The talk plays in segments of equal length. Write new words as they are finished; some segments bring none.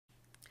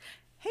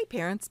Hey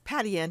parents,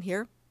 Patty Ann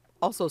here.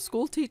 Also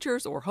school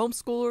teachers or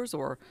homeschoolers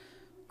or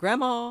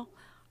grandma.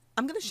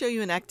 I'm going to show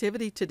you an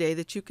activity today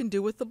that you can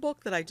do with the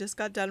book that I just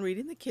got done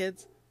reading the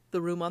kids, The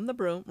Room on the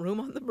Broom, Room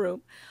on the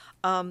Broom.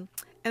 And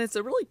it's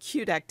a really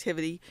cute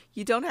activity.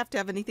 You don't have to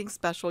have anything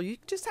special. You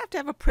just have to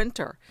have a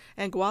printer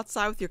and go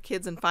outside with your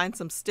kids and find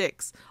some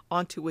sticks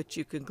onto which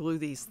you can glue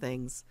these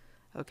things.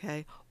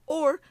 Okay?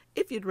 Or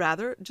if you'd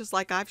rather, just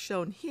like I've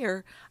shown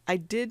here, I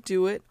did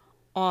do it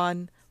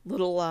on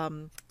little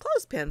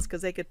clothespins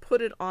because they could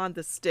put it on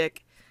the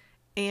stick,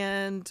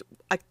 and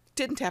I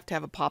didn't have to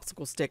have a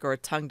popsicle stick or a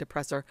tongue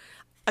depressor.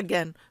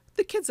 Again,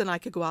 the kids and I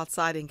could go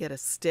outside and get a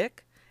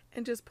stick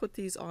and just put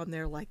these on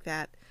there like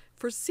that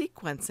for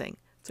sequencing.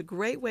 It's a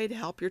great way to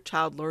help your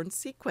child learn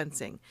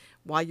sequencing.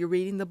 While you're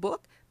reading the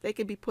book, they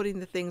could be putting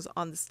the things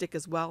on the stick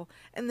as well,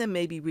 and then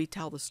maybe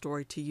retell the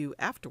story to you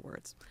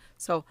afterwards.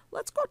 So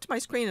let's go up to my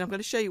screen and I'm going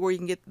to show you where you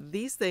can get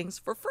these things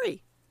for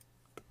free.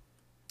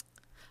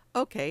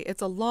 Okay,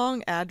 it's a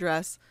long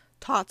address,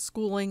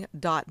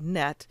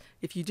 totschooling.net,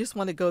 if you just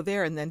want to go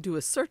there and then do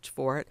a search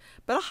for it.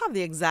 But I'll have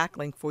the exact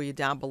link for you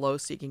down below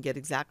so you can get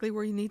exactly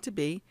where you need to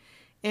be.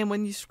 And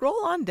when you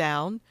scroll on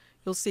down,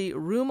 you'll see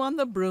Room on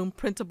the Broom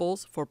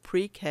printables for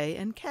pre-K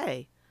and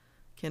K.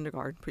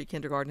 Kindergarten,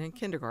 pre-kindergarten, and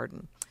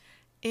kindergarten.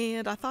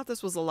 And I thought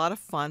this was a lot of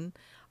fun,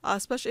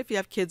 especially if you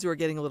have kids who are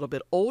getting a little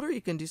bit older.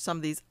 You can do some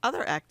of these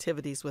other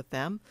activities with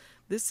them.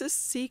 This is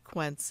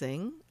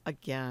sequencing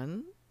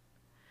again.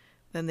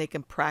 Then they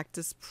can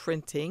practice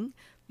printing.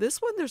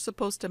 This one, they're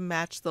supposed to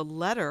match the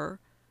letter,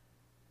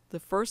 the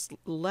first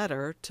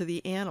letter, to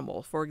the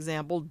animal. For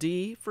example,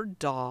 D for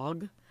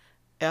dog,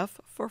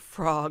 F for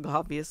frog,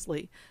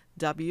 obviously,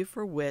 W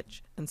for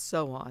witch, and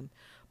so on.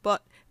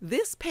 But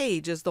this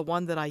page is the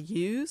one that I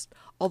used,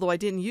 although I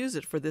didn't use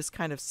it for this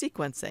kind of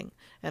sequencing,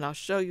 and I'll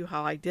show you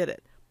how I did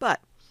it.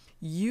 But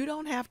you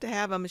don't have to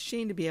have a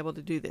machine to be able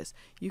to do this.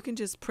 You can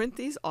just print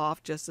these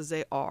off just as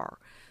they are.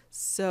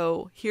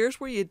 So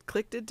here's where you'd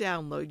click to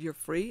download your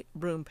free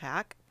Broom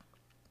pack.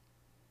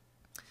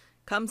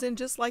 Comes in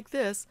just like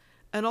this,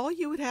 and all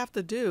you would have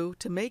to do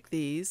to make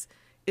these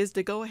is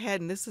to go ahead,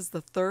 and this is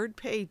the third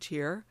page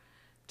here,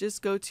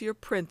 just go to your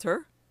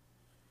printer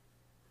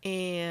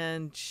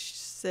and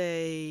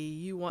say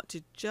you want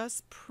to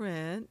just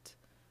print,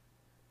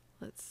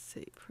 let's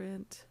see,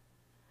 print,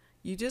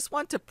 you just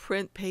want to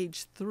print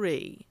page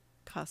 3,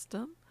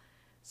 custom.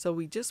 So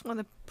we just want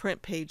to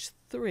print page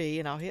 3,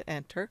 and I'll hit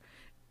enter.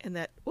 And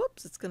that,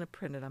 whoops, it's going to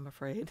print it, I'm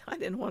afraid. I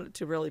didn't want it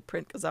to really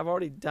print because I've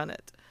already done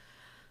it.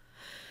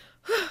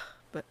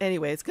 But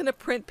anyway, it's going to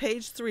print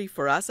page 3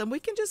 for us, and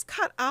we can just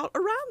cut out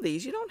around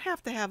these. You don't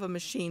have to have a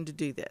machine to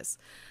do this.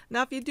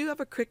 Now, if you do have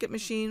a Cricut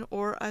machine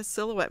or a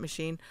Silhouette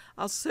machine,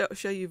 I'll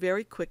show you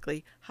very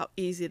quickly how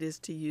easy it is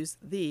to use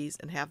these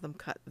and have them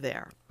cut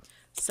there.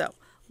 So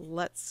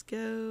let's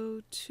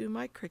go to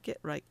my Cricut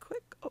right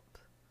quick.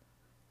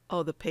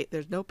 Oh,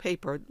 there's no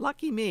paper.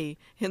 Lucky me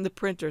in the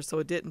printer, so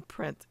it didn't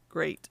print.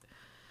 Great.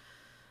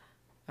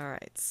 All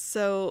right,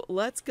 so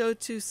let's go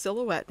to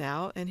Silhouette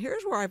now, and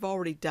here's where I've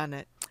already done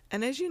it.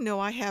 And as you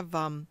know, I have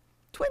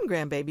twin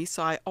grandbabies,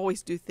 so I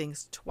always do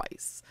things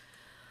twice.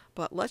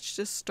 But let's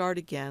just start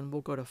again.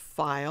 We'll go to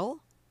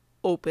File,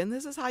 Open.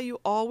 This is how you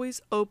always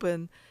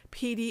open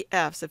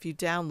PDFs if you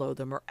download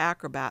them, or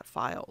Acrobat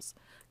files.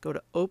 Go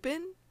to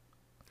Open.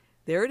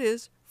 There it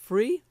is,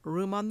 free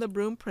Room on the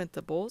Broom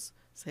printables.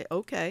 Say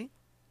OK.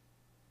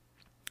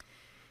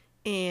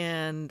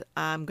 And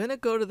I'm going to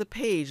go to the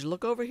page.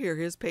 Look over here.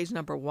 Here's page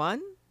number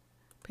 1,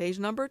 page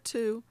number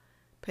 2,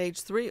 page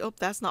 3. Oh,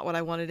 that's not what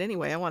I wanted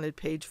anyway. I wanted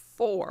page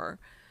 4.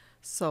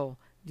 So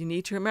you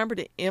need to remember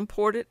to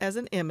import it as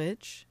an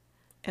image.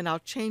 And I'll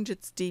change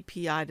its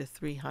DPI to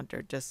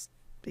 300 just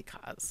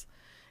because.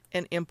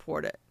 And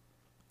import it.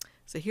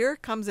 So here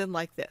it comes in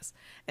like this.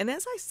 And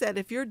as I said,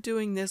 if you're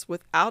doing this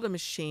without a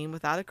machine,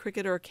 without a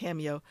Cricut or a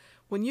Cameo,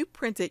 when you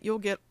print it, you'll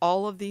get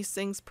all of these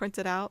things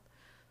printed out.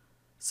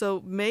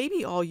 So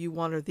maybe all you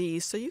want are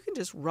these, so you can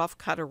just rough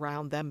cut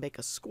around them, make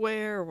a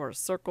square or a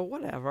circle,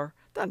 whatever.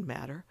 Doesn't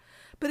matter.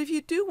 But if you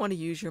do want to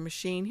use your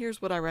machine,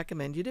 here's what I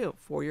recommend you do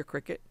for your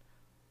Cricut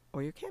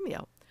or your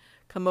Cameo.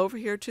 Come over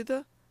here to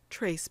the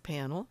Trace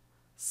panel,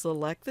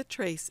 select the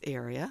Trace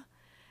area,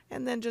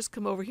 and then just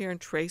come over here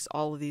and trace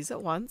all of these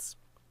at once.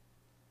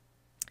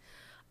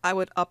 I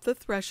would up the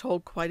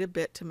threshold quite a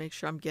bit to make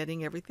sure I'm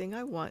getting everything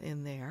I want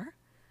in there.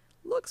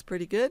 Looks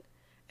pretty good.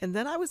 And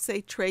then I would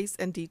say trace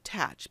and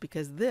detach,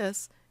 because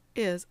this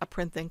is a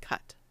print and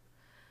cut.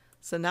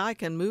 So now I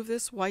can move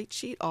this white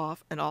sheet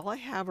off, and all I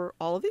have are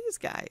all of these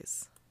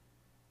guys.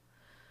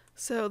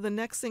 So the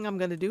next thing I'm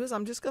going to do is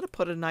I'm just going to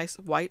put a nice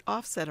white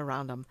offset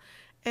around them.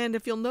 And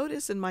if you'll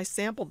notice in my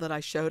sample that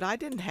I showed, I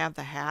didn't have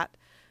the hat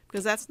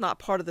because that's not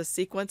part of the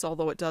sequence,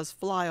 although it does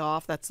fly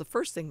off. That's the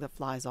first thing that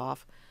flies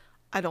off.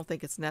 I don't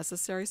think it's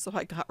necessary, so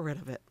I got rid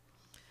of it.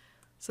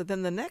 So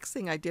then the next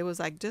thing I did was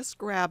I just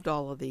grabbed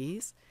all of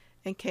these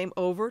and came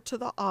over to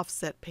the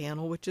offset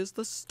panel, which is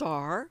the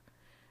star,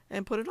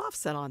 and put an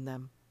offset on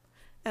them.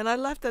 And I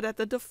left it at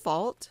the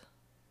default.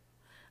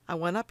 I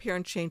went up here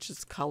and changed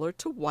its color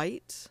to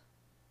white.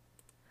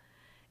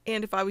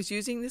 And if I was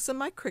using this in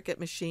my Cricut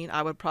machine,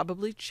 I would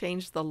probably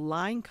change the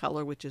line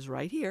color, which is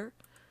right here,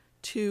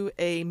 to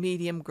a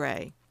medium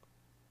gray.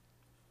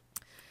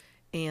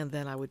 And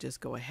then I would just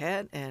go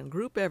ahead and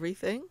group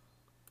everything.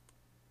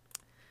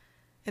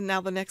 And now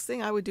the next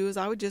thing I would do is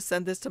I would just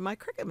send this to my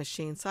Cricut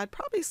machine. So I'd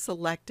probably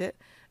select it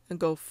and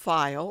go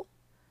File,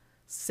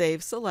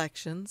 Save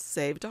Selections,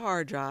 Save to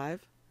Hard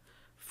Drive,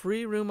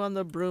 Free Room on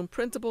the Broom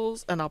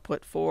Printables, and I'll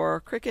put for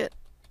Cricut.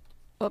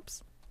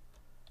 Oops.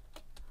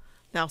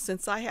 Now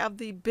since I have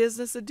the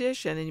business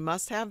edition, and you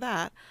must have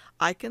that,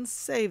 I can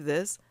save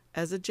this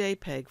as a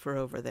JPEG for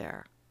over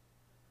there.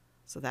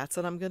 So that's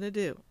what I'm going to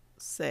do.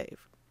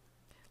 Save.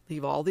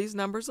 Leave all these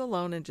numbers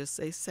alone and just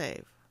say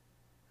save.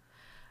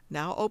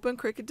 Now open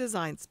Cricut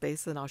Design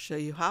Space and I'll show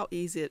you how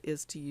easy it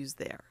is to use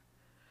there.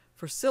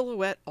 For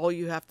Silhouette, all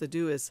you have to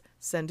do is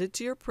send it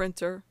to your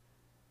printer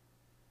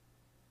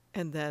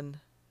and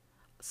then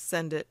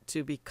send it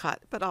to be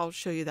cut, but I'll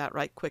show you that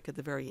right quick at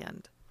the very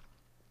end.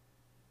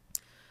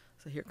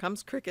 So here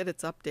comes Cricut,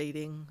 it's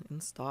updating,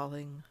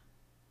 installing.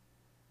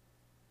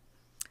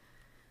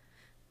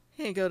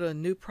 And go to a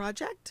new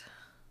project,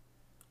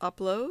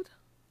 upload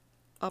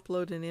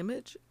an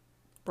image,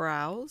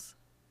 browse,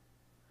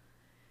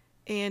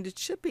 and it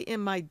should be in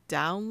my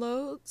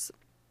downloads.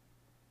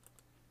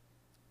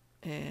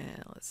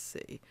 And let's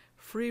see,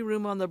 Free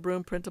Room on the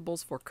Broom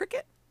Printables for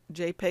Cricut,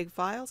 JPEG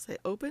file, say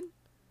open.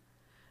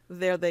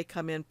 There they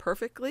come in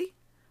perfectly.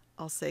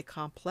 I'll say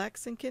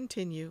complex and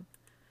continue.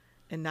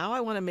 And now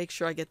I want to make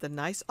sure I get the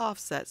nice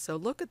offset. So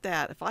look at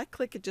that. If I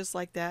click it just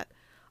like that,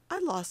 I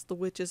lost the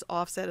witch's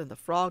offset and the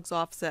frog's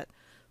offset.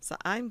 So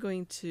I'm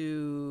going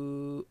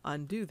to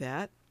undo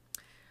that.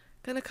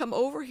 Going to come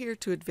over here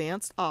to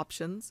Advanced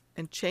Options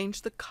and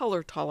change the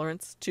color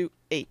tolerance to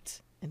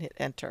 8 and hit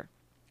Enter.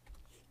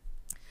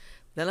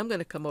 Then I'm going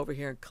to come over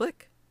here and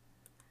click,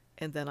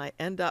 and then I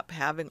end up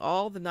having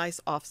all the nice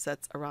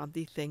offsets around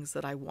the things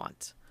that I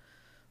want.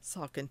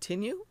 So I'll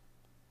continue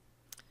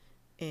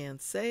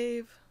and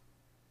save.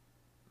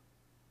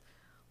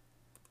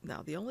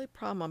 Now the only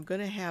problem I'm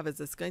going to have is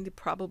it's going to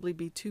probably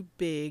be too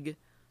big.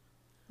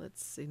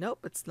 Let's see. Nope,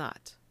 it's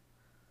not.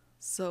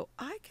 So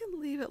I can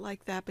leave it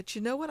like that, but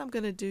you know what I'm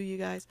going to do, you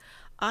guys?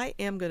 I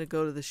am going to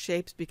go to the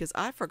shapes because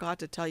I forgot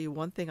to tell you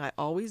one thing I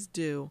always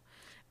do,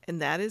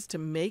 and that is to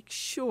make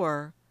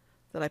sure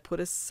that I put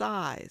a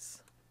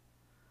size.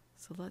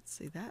 So let's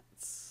see,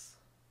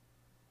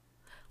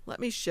 let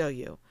me show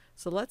you.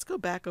 So let's go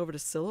back over to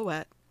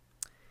Silhouette,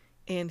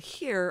 and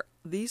here,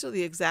 these are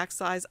the exact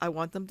size I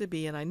want them to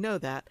be, and I know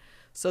that.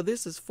 So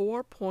this is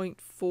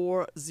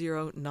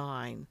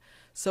 4.409.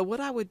 So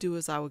what I would do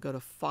is I would go to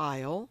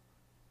File,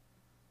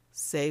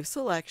 Save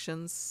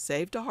Selections,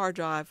 Save to Hard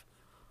Drive,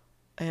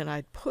 and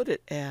I'd put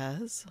it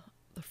as,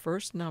 the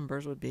first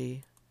numbers would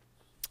be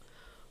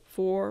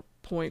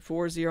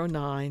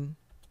 4.409,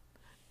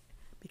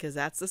 because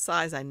that's the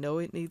size I know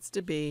it needs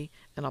to be,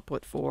 and I'll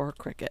put for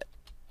Cricut.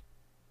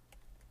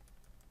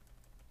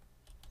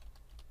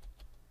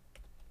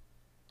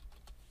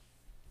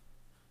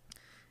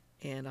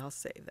 And I'll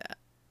save that.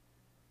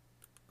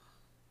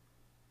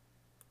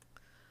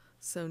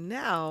 So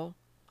now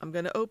I'm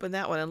going to open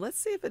that one and let's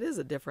see if it is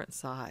a different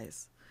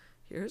size.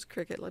 Here's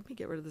Cricut. Let me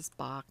get rid of this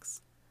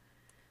box.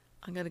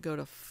 I'm going to go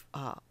to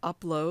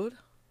upload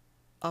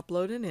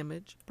an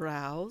image,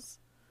 browse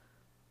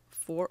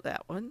for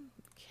that one.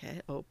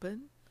 Okay,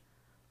 open.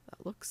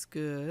 That looks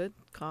good.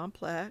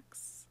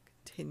 Complex.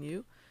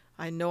 Continue.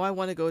 I know I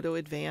want to go to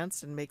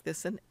advanced and make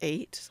this an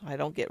 8 so I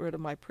don't get rid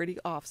of my pretty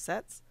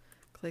offsets.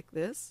 Click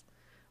this.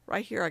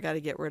 Right here I got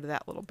to get rid of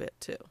that little bit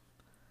too.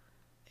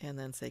 And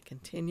then say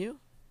continue.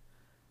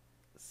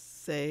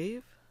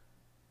 Save.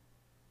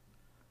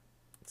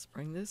 Let's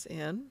bring this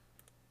in.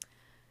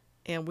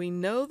 And we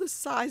know the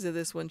size of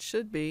this one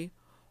should be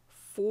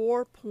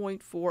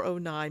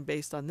 4.409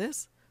 based on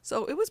this.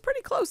 So it was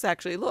pretty close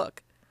actually,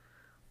 look.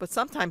 But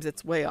sometimes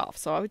it's way off.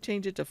 So I would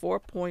change it to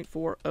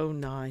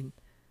 4.409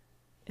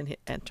 and hit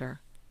enter.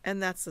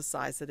 And that's the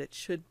size that it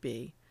should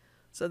be.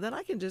 So then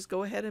I can just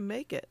go ahead and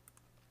make it.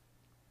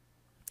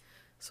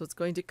 So it's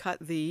going to cut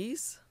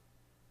these.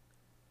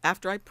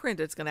 After I print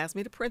it, it's going to ask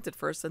me to print it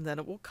first and then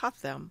it will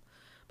cut them.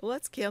 But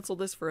let's cancel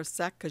this for a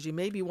sec because you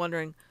may be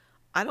wondering,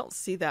 I don't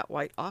see that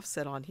white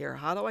offset on here.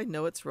 How do I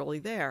know it's really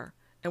there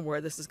and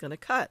where this is going to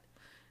cut?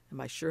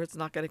 Am I sure it's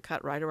not going to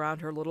cut right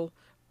around her little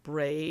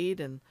braid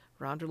and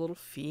around her little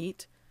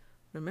feet?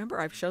 Remember,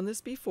 I've shown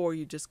this before.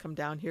 You just come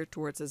down here to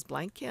where it says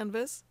blank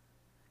canvas.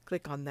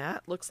 Click on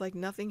that. Looks like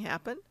nothing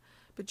happened,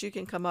 but you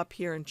can come up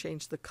here and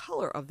change the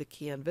color of the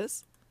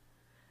canvas.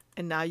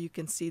 And now you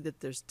can see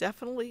that there's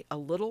definitely a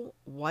little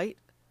white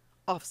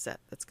offset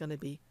that's going to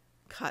be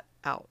cut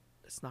out.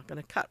 It's not going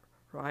to cut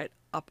right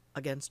up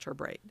against her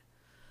braid.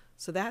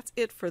 So that's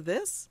it for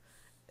this.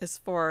 As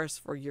far as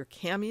for your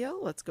cameo,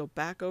 let's go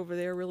back over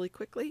there really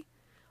quickly.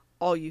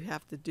 All you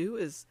have to do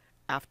is,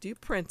 after you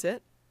print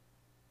it,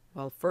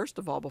 well, first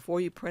of all, before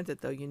you print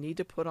it though, you need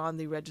to put on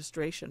the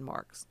registration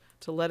marks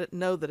to let it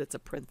know that it's a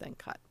print then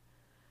cut.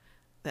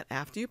 Then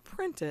after you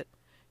print it,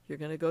 you're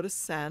going to go to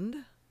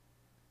send,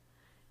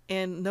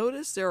 And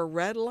notice there are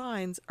red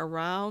lines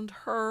around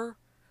her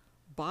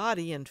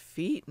body and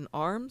feet and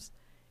arms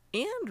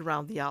and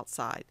around the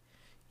outside.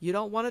 You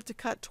don't want it to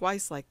cut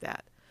twice like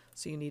that.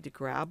 So you need to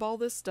grab all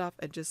this stuff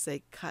and just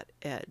say cut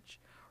edge.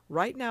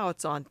 Right now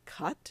it's on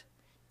cut.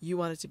 You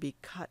want it to be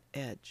cut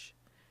edge.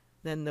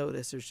 Then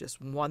notice there's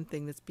just one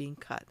thing that's being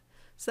cut.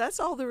 So that's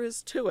all there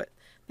is to it.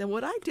 Then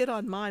what I did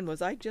on mine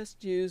was I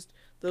just used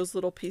those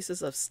little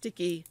pieces of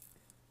sticky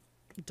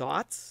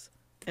dots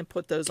and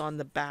put those on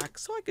the back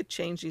so I could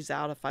change these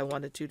out if I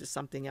wanted to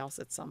something else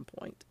at some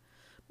point.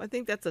 But I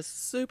think that's a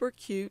super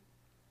cute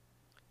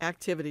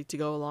activity to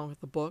go along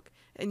with the book.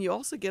 And you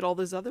also get all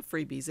those other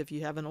freebies if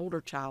you have an older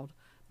child,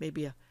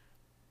 maybe a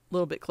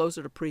little bit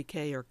closer to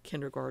pre-K or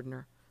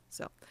kindergartner.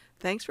 So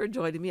thanks for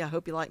joining me. I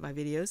hope you like my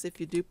videos. If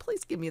you do,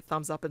 please give me a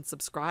thumbs up and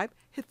subscribe.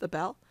 Hit the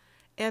bell.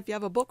 And if you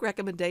have a book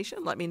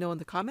recommendation, let me know in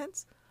the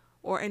comments,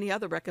 or any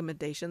other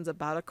recommendations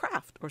about a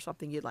craft or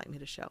something you'd like me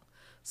to show.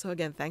 So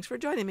again, thanks for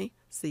joining me.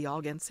 See y'all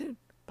again soon.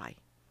 Bye.